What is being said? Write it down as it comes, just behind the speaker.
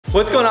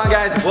What's going on,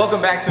 guys?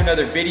 Welcome back to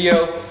another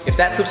video. If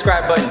that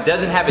subscribe button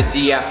doesn't have a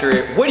D after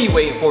it, what are you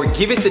waiting for?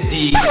 Give it the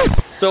D.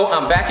 So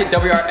I'm back at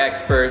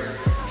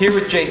WRXperts here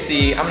with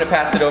JC. I'm gonna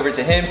pass it over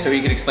to him so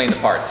he can explain the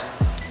parts.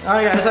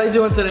 Alright guys, how you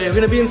doing today? We're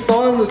going to be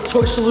installing the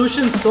Torque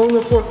Solution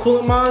Cylinder 4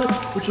 Cooling Mod,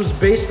 which was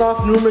based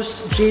off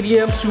numerous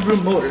JDM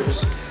Subaru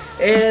motors.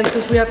 And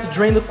since we have to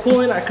drain the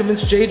coolant, I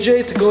convinced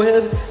JJ to go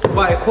ahead and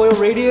buy a Koyorad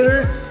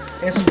Radiator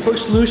and some Torque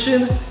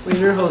Solution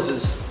Radiator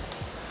hoses.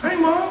 Hi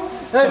Mom!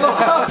 Hey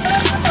Mom!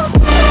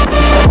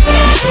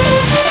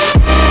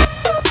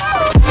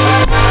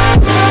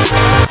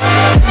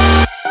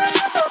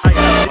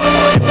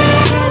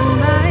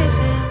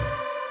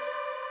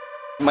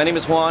 My name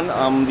is Juan.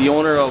 I'm the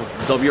owner of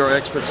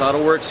WRXperts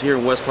Autoworks here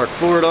in West Park,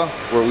 Florida,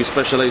 where we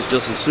specialize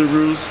just in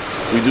Subarus.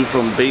 We do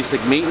from basic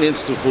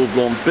maintenance to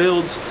full-blown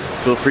builds.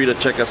 Feel free to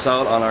check us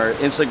out on our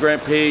Instagram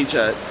page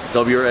at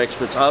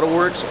WRXperts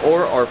Autoworks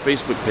or our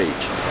Facebook page.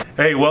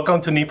 Hey, welcome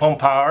to Nippon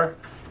Power.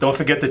 Don't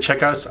forget to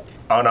check us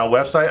on our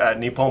website at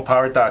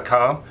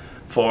nipponpower.com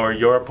for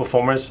your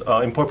performance,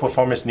 import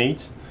performance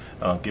needs.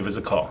 Give us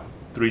a call,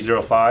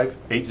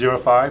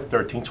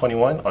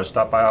 305-805-1321, or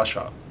stop by our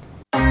shop.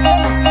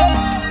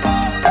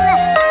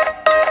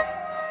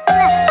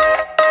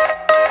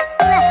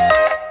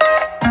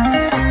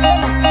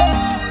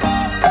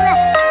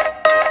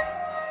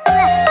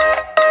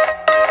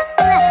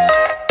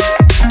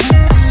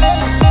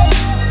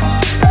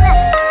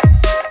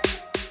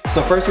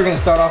 So first we're going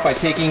to start off by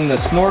taking the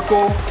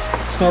snorkel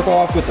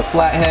off with the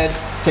flathead,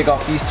 take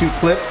off these two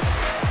clips.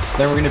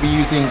 Then we're going to be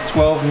using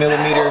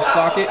 12mm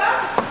socket.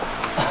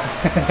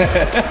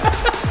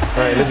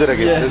 Alright, let's do it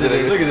again. Yes,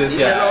 look at this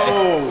guy.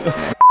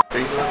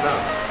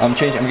 I'm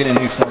getting a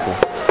new snorkel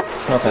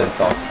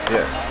installed.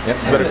 Yeah. Yep.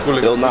 Better cool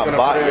it. It'll not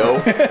bite, yo.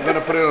 I'm gonna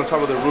put it on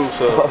top of the roof,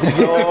 so.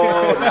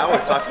 Oh, now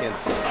we're talking.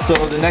 So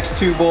the next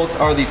two bolts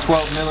are the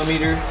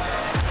 12mm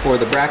for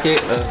the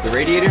bracket of the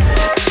radiator.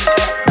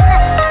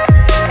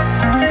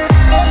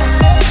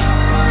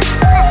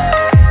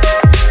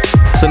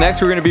 So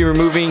next we're going to be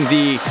removing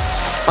the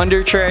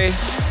under tray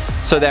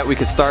so that we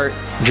can start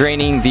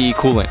draining the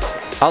coolant.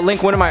 I'll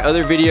link one of my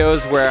other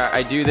videos where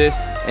I do this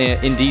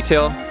in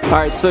detail.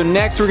 Alright, so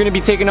next we're going to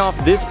be taking off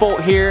this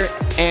bolt here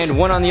and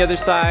one on the other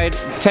side.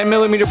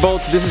 10mm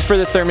bolts, this is for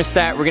the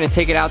thermostat. We're going to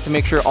take it out to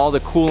make sure all the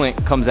coolant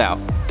comes out.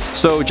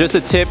 So just a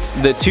tip,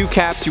 the two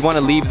caps, you want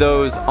to leave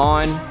those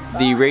on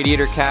the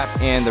radiator cap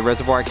and the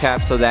reservoir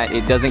cap so that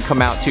it doesn't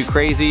come out too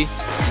crazy.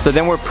 So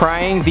then we're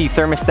prying the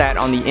thermostat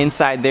on the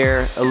inside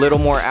there a little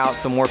more out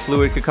so more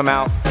fluid could come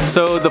out.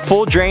 So the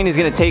full drain is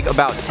going to take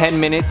about 10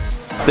 minutes.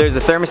 There's a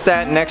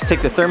thermostat. Next,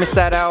 take the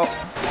thermostat out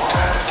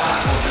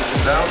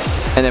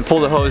and then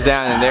pull the hose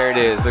down, and there it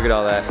is. Look at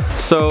all that.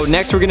 So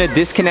next we're going to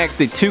disconnect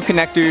the two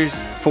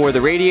connectors for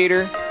the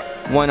radiator,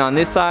 one on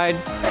this side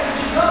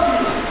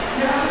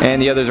and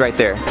the other's right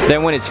there.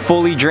 Then when it's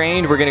fully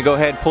drained, we're gonna go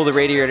ahead and pull the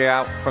radiator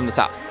out from the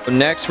top. So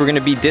next, we're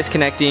gonna be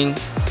disconnecting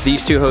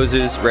these two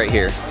hoses right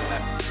here.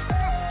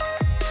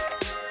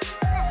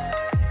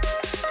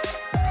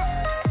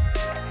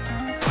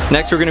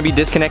 Next, we're gonna be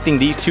disconnecting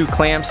these two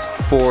clamps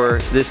for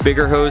this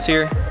bigger hose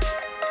here.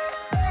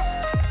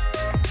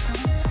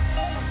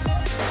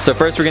 So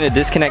first, we're gonna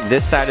disconnect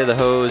this side of the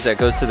hose that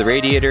goes to the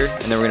radiator,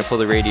 and then we're gonna pull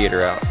the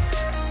radiator out.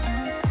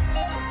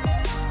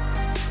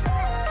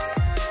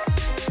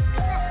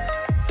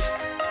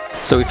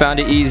 So we found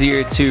it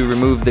easier to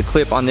remove the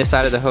clip on this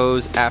side of the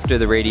hose after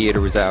the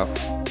radiator was out.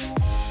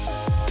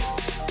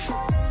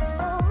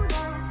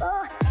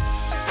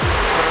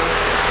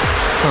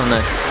 Oh,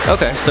 nice.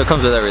 Okay, so it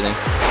comes with everything.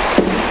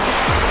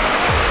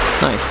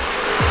 Nice.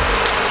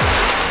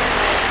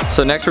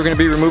 So next we're going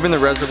to be removing the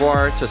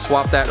reservoir to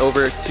swap that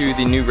over to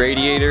the new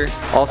radiator.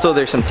 Also,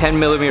 there's some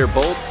 10mm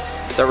bolts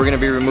that we're going to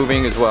be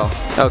removing as well.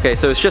 Okay,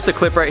 so it's just a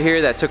clip right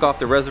here that took off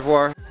the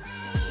reservoir.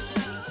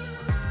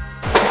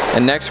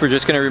 And next we're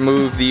just going to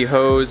remove the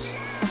hose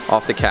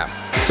off the cap.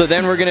 So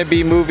then we're going to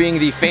be moving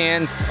the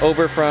fans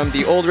over from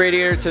the old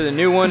radiator to the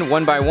new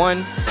one by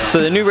one.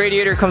 So the new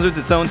radiator comes with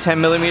its own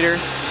 10mm.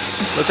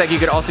 Looks like you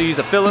could also use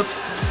a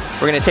Phillips.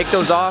 We're going to take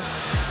those off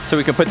so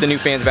we can put the new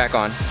fans back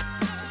on.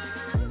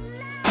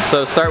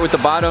 So start with the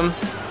bottom,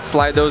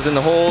 slide those in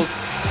the holes,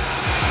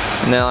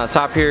 and then on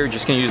top here we're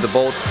just going to use the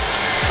bolts.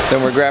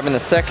 Then we're grabbing the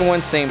second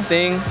one, same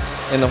thing,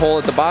 in the hole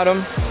at the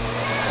bottom.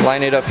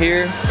 Line it up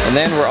here, and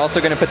then we're also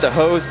going to put the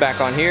hose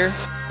back on here.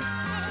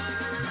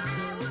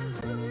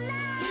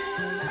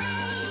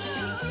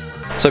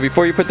 So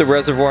before you put the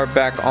reservoir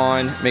back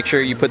on, make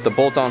sure you put the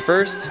bolt on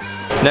first.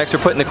 Next,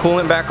 we're putting the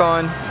coolant back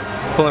on,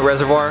 coolant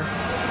reservoir.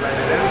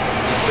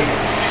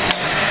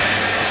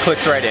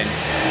 Clicks right in.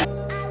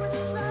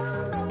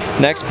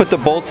 Next, put the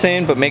bolts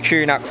in, but make sure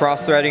you're not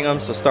cross-threading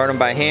them, so start them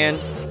by hand.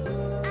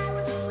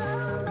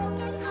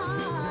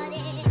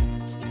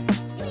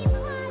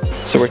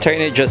 So we're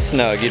tightening it just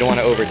snug, you don't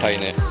want to over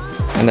tighten it.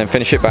 And then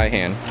finish it by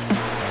hand.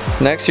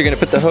 Next, you're going to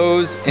put the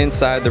hose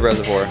inside the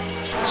reservoir.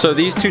 So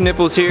these two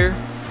nipples here,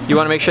 you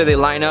want to make sure they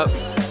line up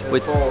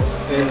with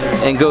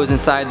and goes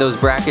inside those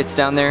brackets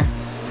down there,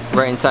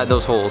 right inside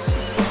those holes.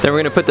 Then we're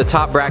gonna put the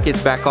top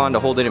brackets back on to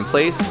hold it in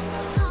place.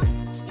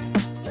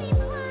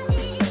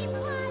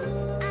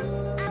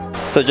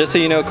 So just so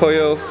you know,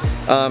 Koyo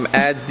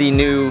adds the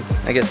new,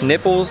 I guess,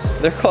 nipples,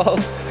 they're called,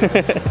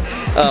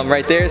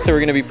 right there. So we're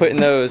gonna be putting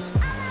those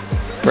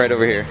right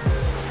over here.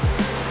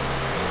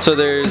 So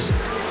there's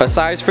a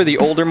size for the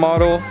older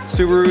model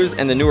Subarus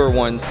and the newer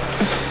ones.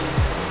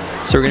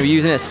 So we're gonna be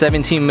using a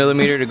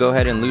 17mm to go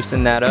ahead and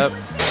loosen that up.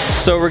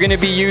 So we're gonna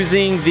be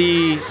using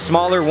the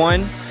smaller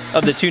one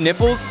of the two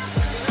nipples.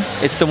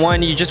 It's the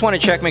one you just wanna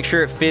check, make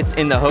sure it fits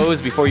in the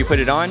hose before you put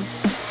it on.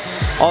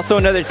 Also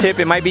another tip,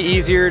 it might be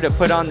easier to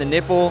put on the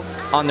nipple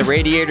on the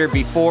radiator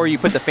before you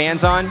put the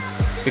fans on,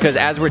 because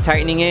as we're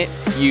tightening it,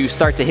 you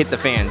start to hit the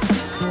fans.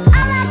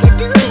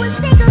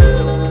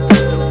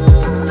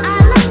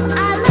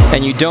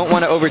 And you don't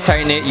want to over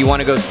tighten it, you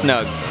want to go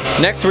snug.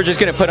 Next, we're just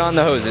going to put on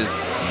the hoses.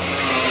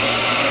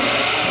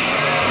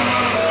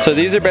 So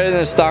these are better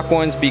than the stock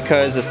ones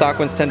because the stock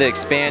ones tend to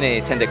expand and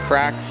they tend to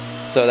crack.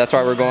 So that's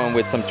why we're going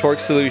with some Torque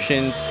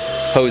Solutions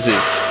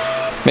hoses.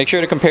 Make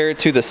sure to compare it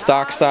to the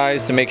stock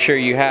size to make sure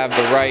you have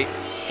the right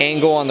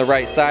angle on the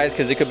right size,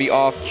 because it could be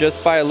off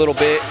just by a little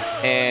bit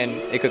and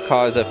it could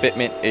cause a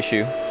fitment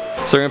issue.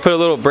 So we're gonna put a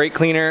little brake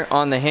cleaner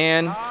on the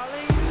hand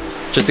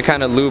just to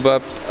kind of lube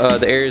up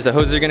the areas the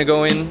hoses are gonna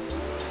go in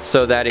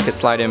so that it could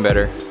slide in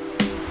better.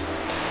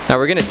 Now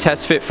we're gonna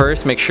test fit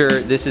first, make sure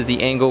this is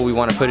the angle we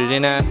wanna put it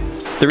in at.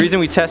 The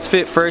reason we test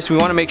fit first, we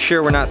wanna make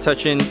sure we're not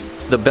touching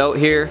the belt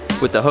here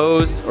with the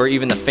hose or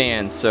even the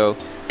fans. So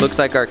looks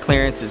like our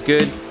clearance is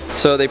good.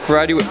 So they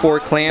provide you with 4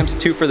 clamps,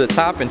 2 for the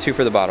top and 2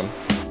 for the bottom.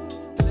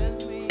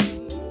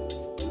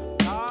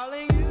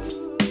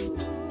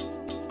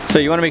 So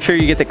you want to make sure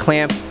you get the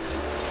clamp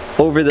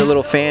over the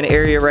little fan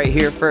area right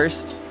here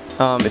first.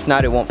 If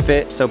not, it won't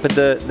fit. So put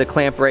the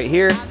clamp right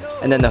here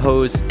and then the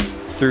hose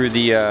through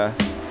the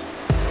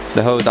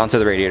hose onto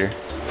the radiator.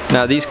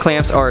 Now these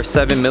clamps are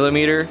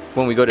 7mm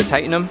when we go to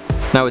tighten them.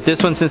 Now with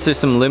this one, since there's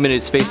some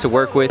limited space to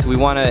work with, we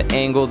want to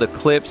angle the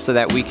clip so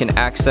that we can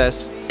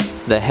access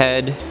the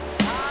head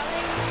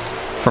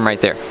from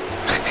right there.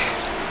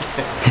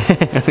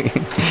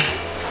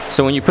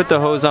 So when you put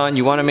the hose on,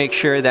 you want to make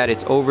sure that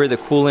it's over the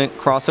coolant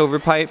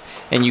crossover pipe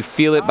and you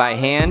feel it by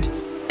hand.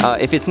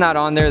 If it's not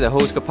on there, the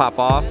hose could pop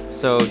off.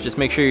 So just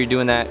make sure you're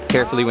doing that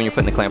carefully when you're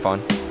putting the clamp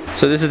on.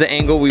 So this is the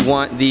angle we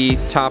want the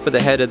top of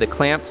the head of the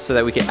clamp so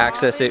that we can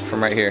access it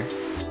from right here.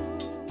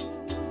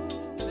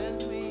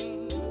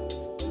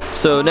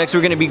 So next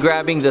we're going to be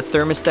grabbing the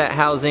thermostat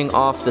housing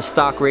off the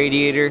stock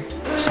radiator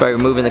just by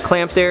removing the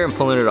clamp there and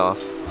pulling it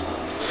off.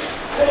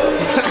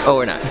 Oh,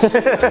 we're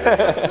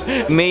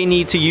not. May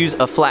need to use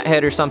a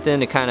flathead or something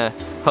to kind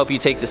of help you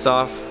take this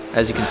off.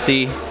 As you can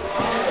see,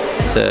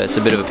 it's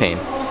a bit of a pain.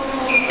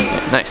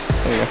 Yeah,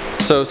 nice. There you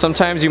go. So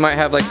sometimes you might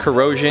have like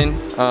corrosion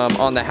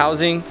on the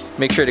housing.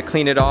 Make sure to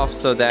clean it off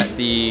so that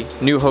the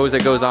new hose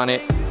that goes on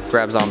it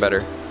grabs on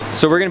better.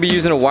 So we're going to be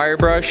using a wire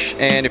brush,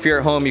 and if you're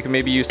at home, you can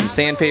maybe use some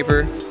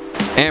sandpaper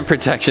and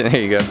protection.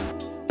 There you go.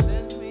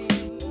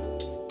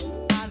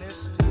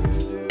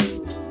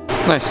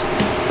 Nice.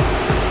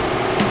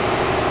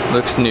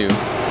 Looks new.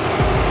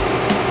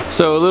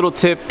 So a little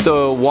tip,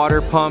 the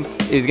water pump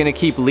is gonna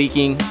keep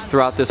leaking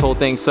throughout this whole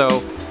thing,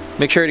 so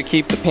make sure to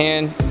keep the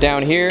pan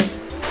down here.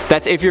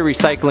 That's if you're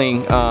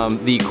recycling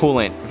the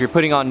coolant. If you're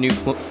putting on new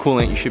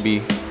coolant, you should be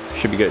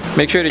good.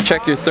 Make sure to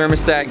check your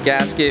thermostat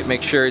gasket,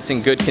 make sure it's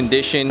in good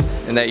condition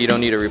and that you don't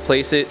need to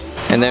replace it.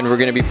 And then we're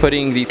gonna be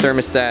putting the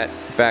thermostat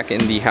back in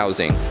the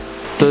housing.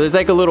 So there's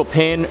like a little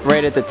pin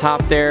right at the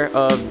top there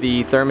of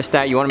the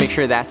thermostat. You want to make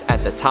sure that's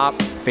at the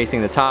top,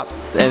 facing the top,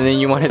 and then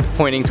you want it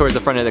pointing towards the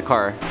front of the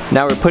car.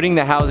 Now we're putting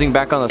the housing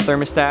back on the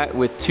thermostat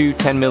with 2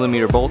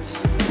 10mm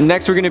bolts.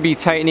 Next we're going to be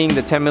tightening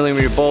the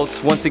 10mm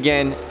bolts. Once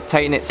again,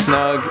 tighten it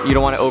snug. You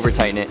don't want to over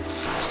tighten it.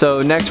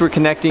 So next we're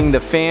connecting the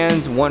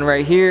fans, one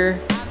right here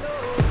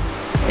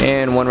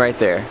and one right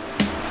there.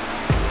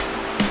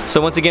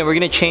 So once again, we're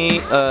going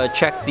to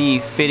check the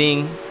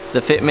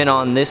fitment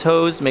on this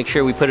hose, make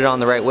sure we put it on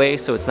the right way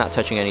so it's not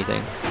touching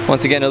anything.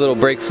 Once again, a little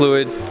brake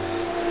fluid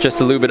just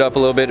to lube it up a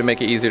little bit to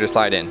make it easier to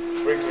slide in.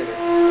 Brake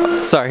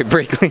cleaner. Sorry,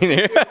 brake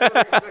cleaner.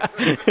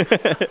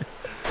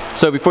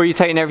 So before you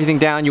tighten everything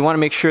down, you want to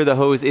make sure the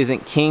hose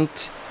isn't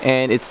kinked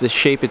and it's the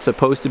shape it's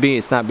supposed to be.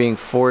 It's not being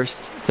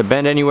forced to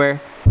bend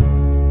anywhere.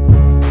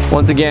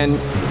 Once again,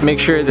 make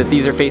sure that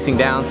these are facing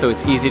down so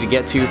it's easy to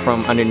get to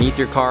from underneath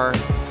your car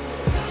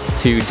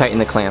to tighten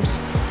the clamps.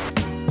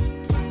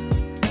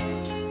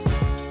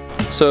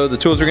 So the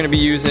tools we're going to be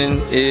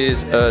using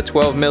is a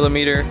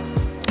 12mm,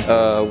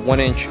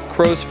 1-inch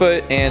crow's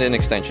foot, and an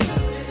extension.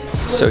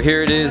 So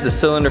here it is, the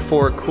cylinder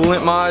 4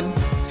 coolant mod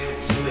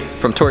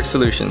from Torque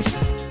Solutions.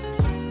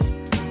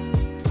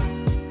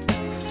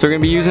 So we're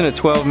going to be using a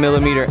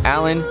 12mm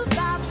Allen.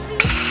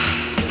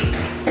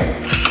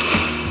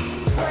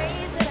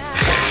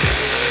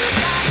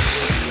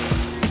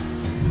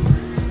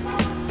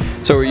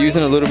 So we're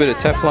using a little bit of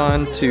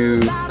Teflon to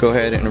go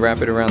ahead and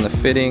wrap it around the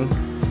fitting.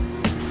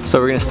 So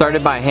we're going to start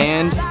it by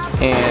hand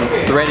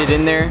and thread it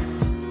in there.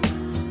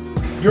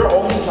 Your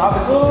only job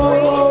is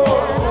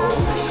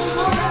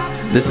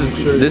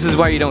This is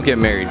why you don't get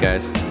married,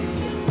 guys.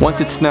 Once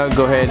it's snug,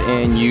 go ahead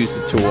and use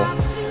the tool.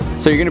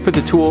 So you're gonna put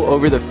the tool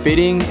over the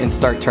fitting and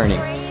start turning.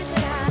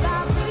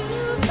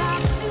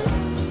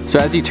 So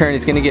as you turn,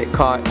 it's gonna get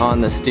caught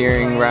on the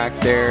steering rack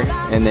there,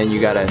 and then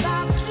you gotta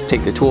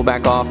take the tool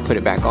back off, put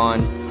it back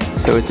on.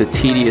 So it's a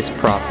tedious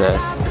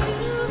process.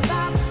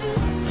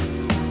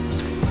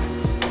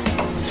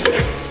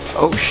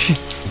 Oh shit.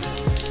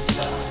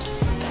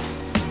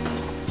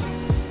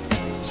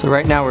 So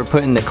right now we're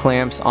putting the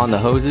clamps on the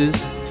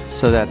hoses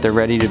so that they're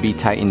ready to be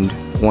tightened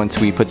once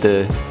we put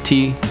the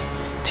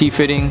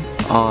T-fitting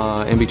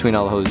in between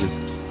all the hoses.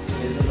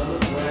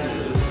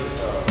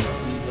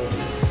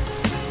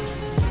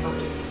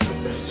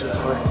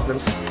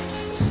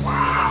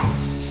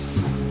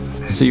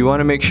 So you want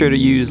to make sure to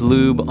use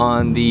lube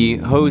on the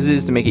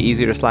hoses to make it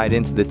easier to slide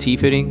into the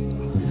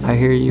T-fitting. I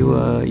hear you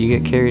you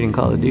get carried in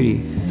Call of Duty.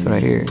 That's what I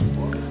hear.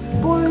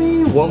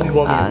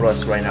 1v1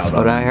 Rust right now. That's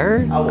what I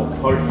heard.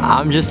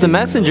 I'm just the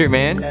messenger,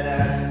 man.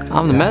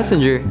 I'm the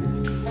messenger.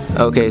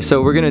 Okay,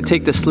 so we're gonna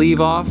take the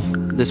sleeve off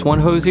this one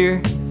hose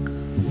here.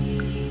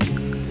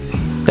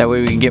 That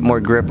way we can get more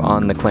grip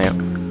on the clamp.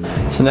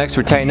 So next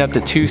we're tightening up the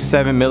two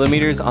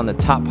 7mm on the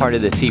top part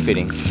of the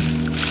T-fitting.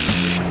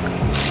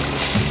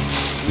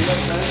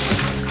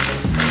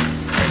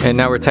 And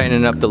now we're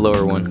tightening up the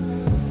lower one.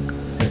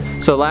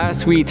 So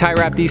last we tie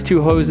wrap these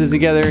two hoses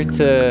together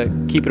to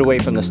keep it away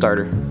from the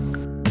starter.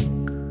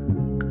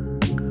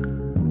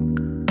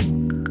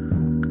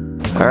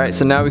 Alright,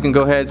 so now we can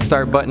go ahead and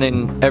start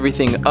buttoning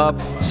everything up.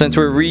 Since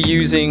we're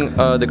reusing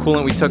the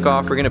coolant we took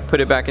off, we're going to put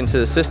it back into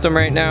the system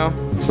right now.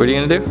 What are you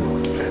going to do?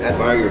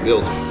 Admire your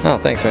build. Oh,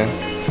 thanks, man.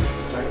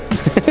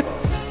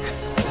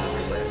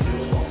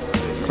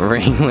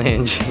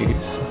 Ringland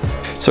juice.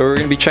 So we're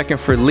going to be checking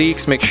for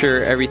leaks, make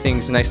sure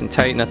everything's nice and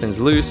tight, nothing's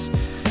loose.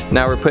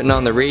 Now we're putting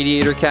on the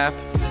radiator cap.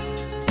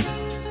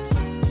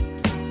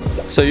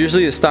 So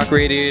usually the stock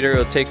radiator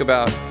will take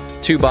about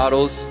 2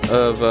 bottles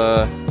of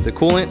the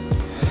coolant.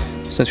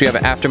 Since we have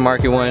an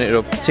aftermarket one,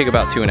 it'll take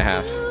about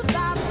 2.5.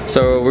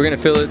 So we're gonna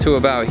fill it to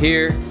about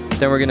here.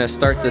 Then we're gonna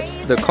start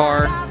the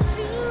car.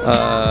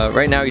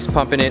 Right now he's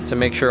pumping it to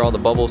make sure all the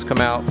bubbles come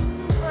out.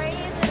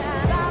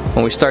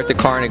 When we start the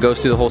car and it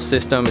goes through the whole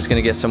system, it's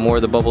gonna get some more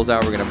of the bubbles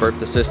out. We're gonna burp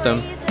the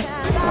system.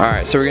 All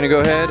right, so we're gonna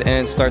go ahead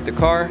and start the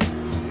car.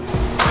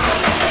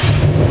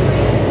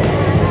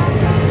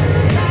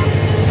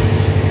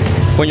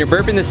 When you're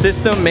burping the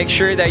system, make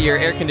sure that your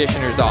air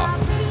conditioner's off.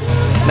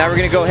 Now we're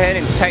gonna go ahead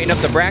and tighten up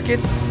the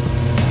brackets.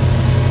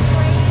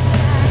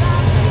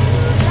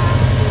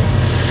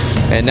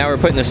 And now we're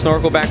putting the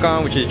snorkel back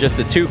on, which is just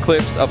the 2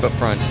 clips up at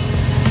front.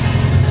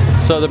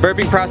 So the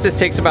burping process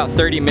takes about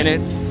 30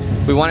 minutes.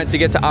 We want it to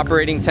get to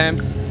operating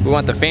temps. We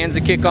want the fans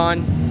to kick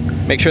on,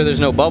 make sure there's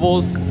no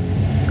bubbles,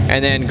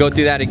 and then go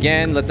through that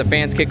again, let the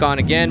fans kick on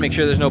again, make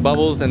sure there's no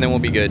bubbles, and then we'll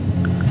be good.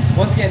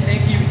 Once again,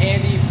 thank you,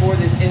 Andy, for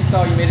this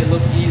install. You made it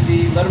look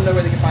easy. Let them know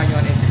where they can find you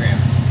on Instagram.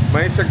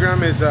 My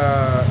Instagram is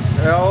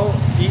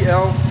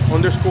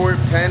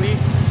LEL_Pandy.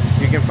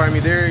 You can find me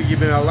there. Give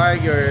me a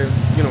like, or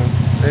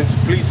and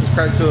please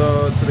subscribe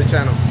to the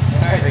channel.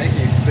 All right, thank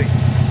you.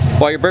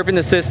 While you're burping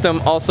the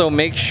system, also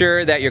make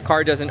sure that your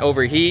car doesn't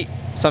overheat.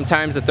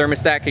 Sometimes the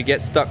thermostat could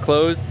get stuck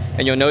closed,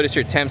 and you'll notice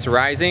your temps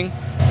rising.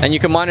 And you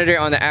can monitor it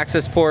on the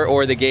Accessport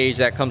or the gauge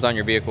that comes on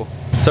your vehicle.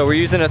 So we're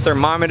using a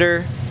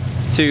thermometer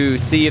to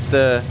see if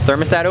the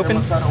thermostat open.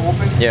 Thermostat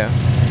open. Yeah.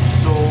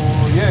 So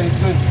yeah, it's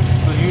good.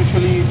 So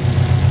usually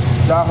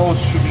that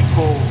hose should be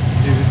cold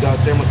if the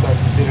thermostat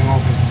didn't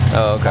open.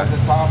 Oh, okay. At the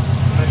top,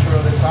 measure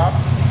of the top.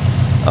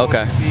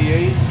 Okay.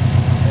 68,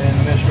 and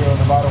measure of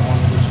the bottom one,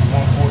 which is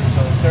 140.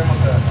 So the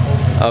thermostat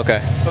open. Okay.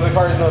 So the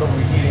car is not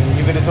overheating.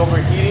 If it is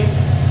overheating,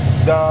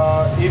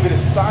 if it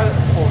is not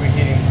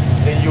overheating,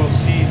 then you'll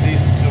see this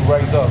to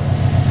rise up.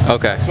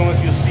 Okay. As soon as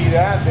you see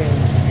that, then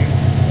you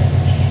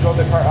shut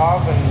the car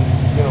off, and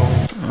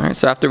All right.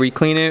 So after we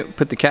clean it,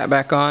 put the cap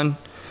back on,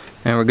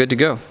 and we're good to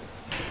go.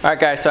 All right,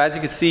 guys. So as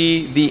you can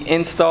see, the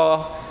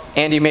install,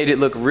 Andy made it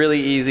look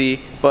really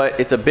easy, but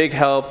it's a big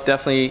help.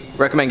 Definitely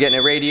recommend getting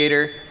a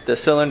radiator. The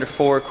cylinder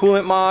for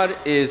coolant mod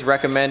is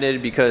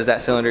recommended because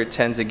that cylinder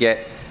tends to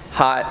get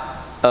hot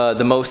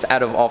the most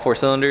out of all 4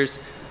 cylinders.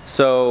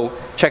 So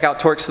check out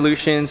Torque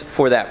Solutions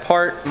for that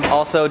part.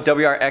 Also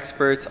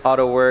WRXperts,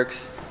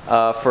 AutoWorks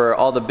for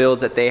all the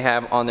builds that they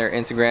have on their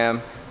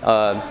Instagram.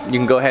 You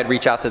can go ahead and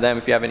reach out to them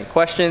if you have any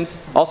questions.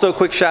 Also a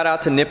quick shout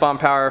out to Nippon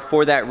Power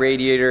for that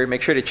radiator.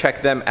 Make sure to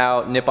check them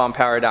out,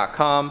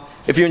 nipponpower.com.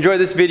 If you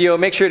enjoyed this video,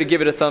 make sure to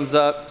give it a thumbs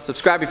up,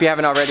 subscribe if you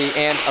haven't already,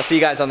 and I'll see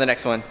you guys on the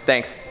next one.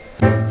 Thanks.